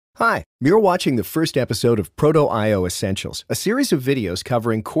Hi, you're watching the first episode of Proto.io Essentials, a series of videos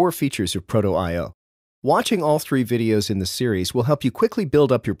covering core features of Proto.io. Watching all 3 videos in the series will help you quickly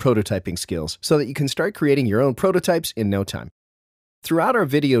build up your prototyping skills so that you can start creating your own prototypes in no time. Throughout our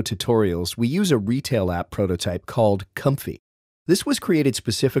video tutorials, we use a retail app prototype called Comfy. This was created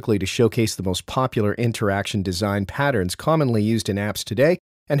specifically to showcase the most popular interaction design patterns commonly used in apps today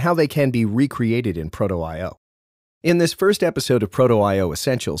and how they can be recreated in Proto.io. In this first episode of Proto.io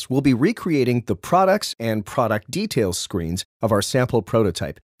Essentials, we'll be recreating the products and product details screens of our sample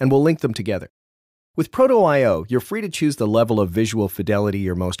prototype, and we'll link them together. With Proto.io, you're free to choose the level of visual fidelity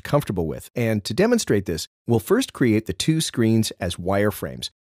you're most comfortable with, and to demonstrate this, we'll first create the 2 screens as wireframes.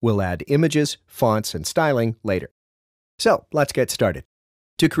 We'll add images, fonts, and styling later. So, let's get started.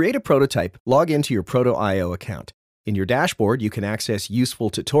 To create a prototype, log into your Proto.io account. In your dashboard, you can access useful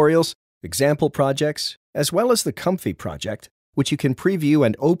tutorials, example projects, as well as the Comfy project, which you can preview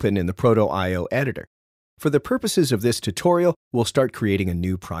and open in the Proto.io editor. For the purposes of this tutorial, we'll start creating a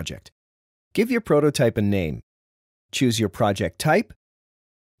new project. Give your prototype a name. Choose your project type,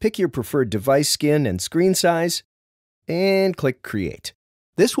 pick your preferred device skin and screen size, and click Create.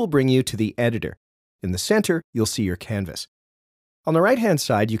 This will bring you to the editor. In the center, you'll see your canvas. On the right-hand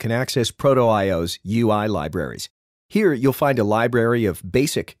side, you can access Proto.io's UI libraries. Here, you'll find a library of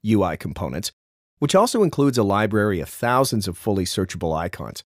basic UI components, which also includes a library of thousands of fully searchable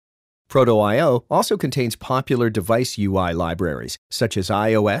icons. Proto.io also contains popular device UI libraries, such as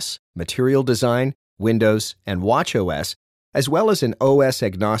iOS, Material Design, Windows, and watchOS, as well as an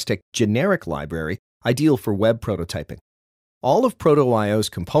OS-agnostic generic library ideal for web prototyping. All of Proto.io's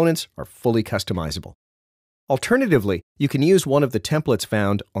components are fully customizable. Alternatively, you can use one of the templates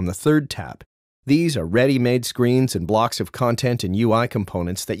found on the 3rd tab. These are ready-made screens and blocks of content and UI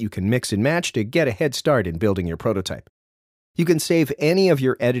components that you can mix and match to get a head start in building your prototype. You can save any of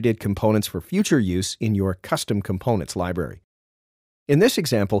your edited components for future use in your Custom Components library. In this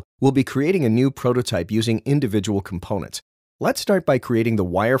example, we'll be creating a new prototype using individual components. Let's start by creating the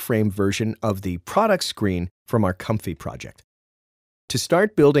wireframe version of the product screen from our Comfy project. To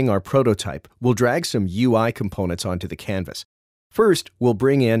start building our prototype, we'll drag some UI components onto the canvas. First, we'll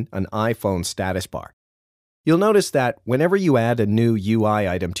bring in an iPhone status bar. You'll notice that whenever you add a new UI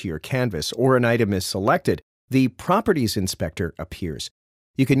item to your canvas or an item is selected, the Properties Inspector appears.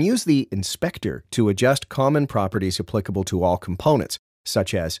 You can use the inspector to adjust common properties applicable to all components,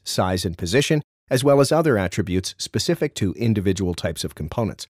 such as size and position, as well as other attributes specific to individual types of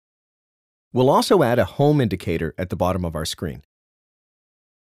components. We'll also add a home indicator at the bottom of our screen.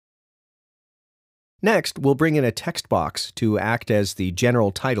 Next, we'll bring in a text box to act as the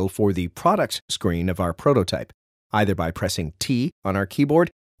general title for the Products screen of our prototype, either by pressing T on our keyboard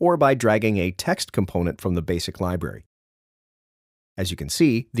or by dragging a text component from the basic library. As you can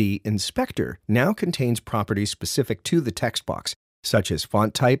see, the inspector now contains properties specific to the text box, such as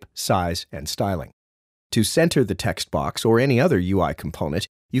font type, size, and styling. To center the text box or any other UI component,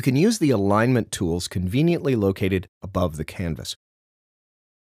 you can use the alignment tools conveniently located above the canvas.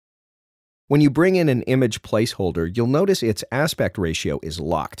 When you bring in an image placeholder, you'll notice its aspect ratio is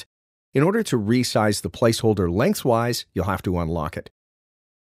locked. In order to resize the placeholder lengthwise, you'll have to unlock it.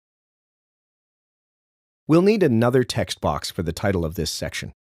 We'll need another text box for the title of this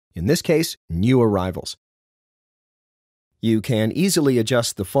section. In this case, New Arrivals. You can easily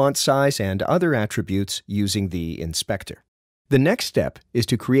adjust the font size and other attributes using the inspector. The next step is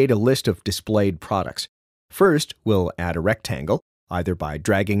to create a list of displayed products. First, we'll add a rectangle, either by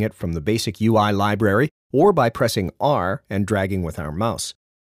dragging it from the basic UI library or by pressing R and dragging with our mouse.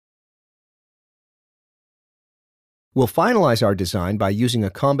 We'll finalize our design by using a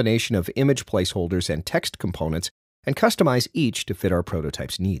combination of image placeholders and text components and customize each to fit our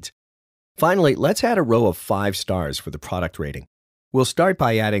prototype's needs. Finally, let's add a row of 5 stars for the product rating. We'll start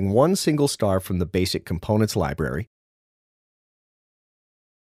by adding 1 single star from the basic components library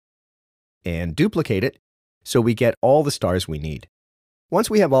and duplicate it so we get all the stars we need. Once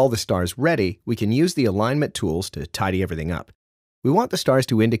we have all the stars ready, we can use the alignment tools to tidy everything up. We want the stars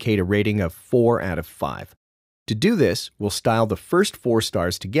to indicate a rating of 4 out of 5. To do this, we'll style the first 4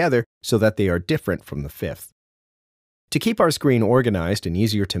 stars together so that they are different from the 5th. To keep our screen organized and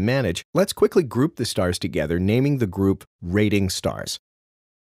easier to manage, let's quickly group the stars together, naming the group Rating Stars.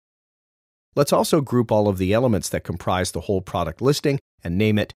 Let's also group all of the elements that comprise the whole product listing and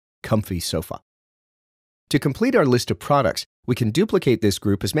name it Comfy Sofa. To complete our list of products, we can duplicate this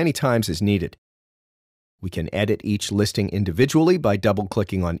group as many times as needed. We can edit each listing individually by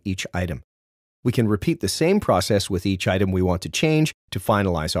double-clicking on each item. We can repeat the same process with each item we want to change to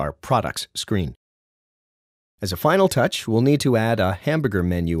finalize our Products screen. As a final touch, we'll need to add a hamburger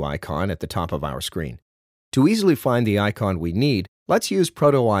menu icon at the top of our screen. To easily find the icon we need, let's use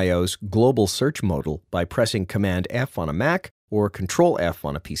Proto.io's global search modal by pressing Command F on a Mac or Control F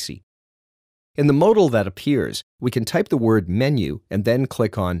on a PC. In the modal that appears, we can type the word menu and then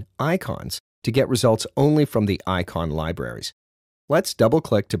click on Icons to get results only from the icon libraries. Let's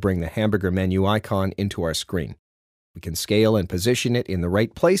double-click to bring the hamburger menu icon into our screen. We can scale and position it in the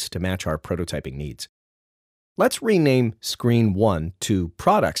right place to match our prototyping needs. Let's rename Screen 1 to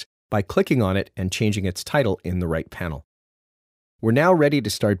Products by clicking on it and changing its title in the right panel. We're now ready to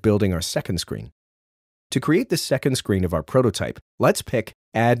start building our second screen. To create the second screen of our prototype, let's pick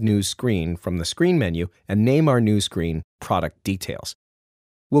Add New Screen from the screen menu and name our new screen Product Details.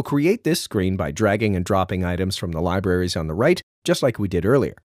 We'll create this screen by dragging and dropping items from the libraries on the right, just like we did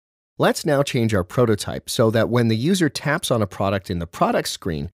earlier. Let's now change our prototype so that when the user taps on a product in the Product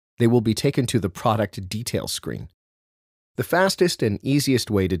screen, they will be taken to the Product Details screen. The fastest and easiest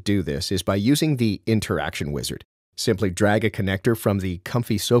way to do this is by using the Interaction Wizard. Simply drag a connector from the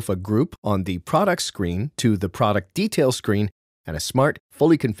Comfy Sofa group on the Product screen to the Product Details screen, and a smart,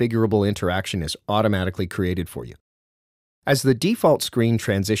 fully configurable interaction is automatically created for you. As the default screen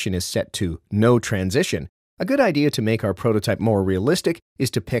transition is set to No Transition, a good idea to make our prototype more realistic is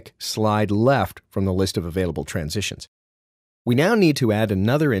to pick Slide Left from the list of available transitions. We now need to add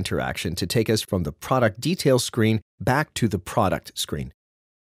another interaction to take us from the Product Details screen back to the Product screen.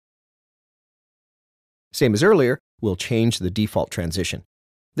 Same as earlier, we'll change the default transition.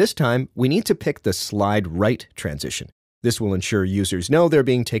 This time, we need to pick the Slide Right transition. This will ensure users know they're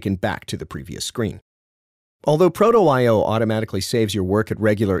being taken back to the previous screen. Although Proto.io automatically saves your work at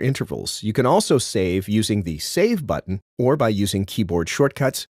regular intervals, you can also save using the Save button or by using keyboard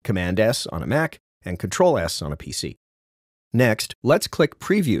shortcuts, Command-S on a Mac and Control-S on a PC. Next, let's click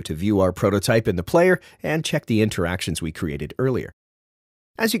Preview to view our prototype in the player and check the interactions we created earlier.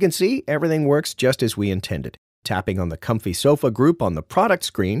 As you can see, everything works just as we intended. Tapping on the Comfy Sofa group on the Product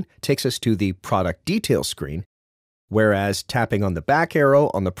screen takes us to the Product Details screen, whereas tapping on the back arrow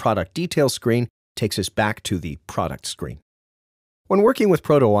on the Product Details screen takes us back to the Product screen. When working with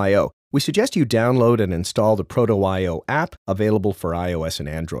Proto.io, we suggest you download and install the Protoio app available for iOS and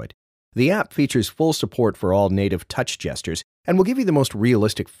Android. The app features full support for all native touch gestures and will give you the most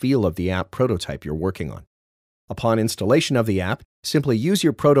realistic feel of the app prototype you're working on. Upon installation of the app, simply use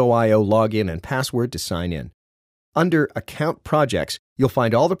your Proto.io login and password to sign in. Under Account Projects, you'll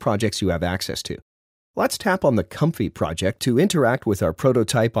find all the projects you have access to. Let's tap on the Comfy project to interact with our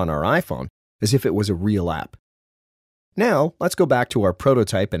prototype on our iPhone as if it was a real app. Now, let's go back to our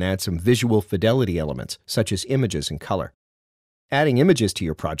prototype and add some visual fidelity elements, such as images and color. Adding images to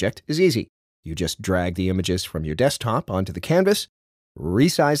your project is easy. You just drag the images from your desktop onto the canvas,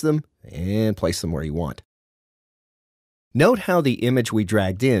 resize them, and place them where you want. Note how the image we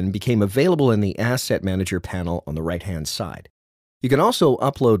dragged in became available in the Asset Manager panel on the right-hand side. You can also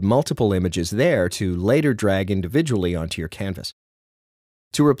upload multiple images there to later drag individually onto your canvas.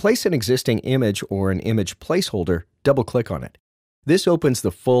 To replace an existing image or an image placeholder, double-click on it. This opens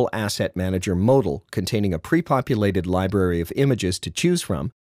the full Asset Manager modal containing a pre-populated library of images to choose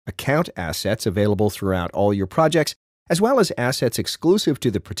from, account assets available throughout all your projects, as well as assets exclusive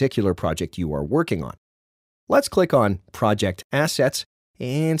to the particular project you are working on. Let's click on Project Assets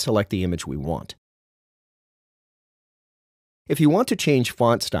and select the image we want. If you want to change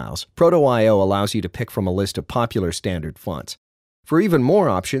font styles, Proto.io allows you to pick from a list of popular standard fonts. For even more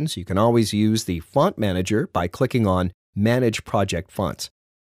options, you can always use the Font Manager by clicking on Manage Project Fonts.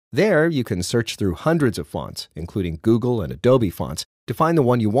 There, you can search through hundreds of fonts, including Google and Adobe fonts, to find the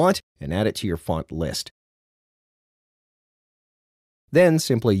one you want and add it to your font list. Then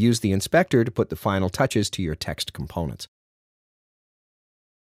simply use the inspector to put the final touches to your text components.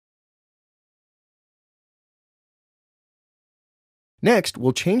 Next,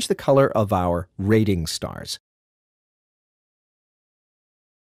 we'll change the color of our rating stars.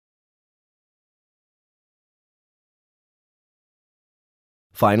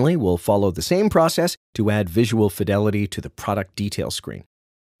 Finally, we'll follow the same process to add visual fidelity to the product detail screen.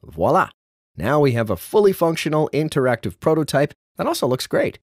 Voila! Now we have a fully functional, interactive prototype that also looks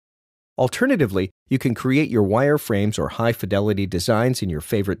great. Alternatively, you can create your wireframes or high-fidelity designs in your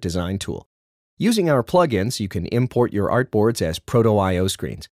favorite design tool. Using our plugins, you can import your artboards as Proto.io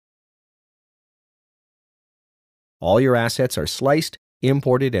screens. All your assets are sliced,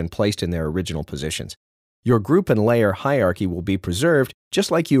 imported, and placed in their original positions. Your group and layer hierarchy will be preserved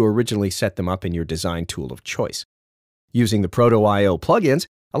just like you originally set them up in your design tool of choice. Using the Proto.io plugins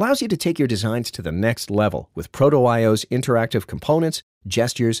allows you to take your designs to the next level with Proto.io's interactive components,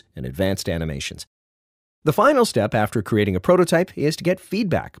 gestures, and advanced animations. The final step after creating a prototype is to get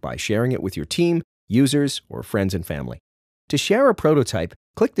feedback by sharing it with your team, users, or friends and family. To share a prototype,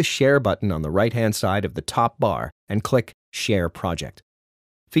 click the Share button on the right-hand side of the top bar and click Share Project.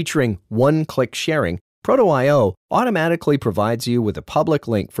 Featuring one-click sharing, Proto.io automatically provides you with a public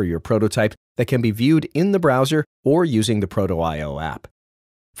link for your prototype that can be viewed in the browser or using the Protoio app.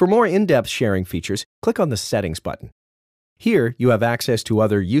 For more in-depth sharing features, click on the Settings button. Here, you have access to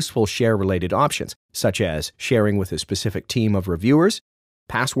other useful share-related options, such as sharing with a specific team of reviewers,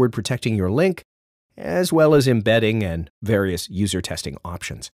 password protecting your link, as well as embedding and various user testing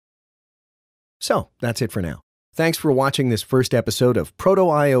options. So, that's it for now. Thanks for watching this first episode of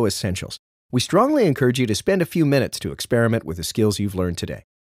Proto.io Essentials. We strongly encourage you to spend a few minutes to experiment with the skills you've learned today.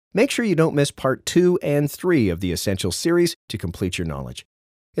 Make sure you don't miss Part 2 and 3 of the Essentials series to complete your knowledge.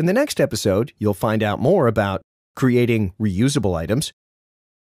 In the next episode, you'll find out more about creating reusable items,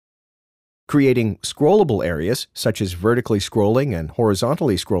 creating scrollable areas such as vertically scrolling and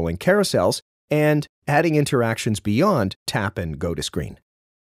horizontally scrolling carousels, and adding interactions beyond tap and go to screen.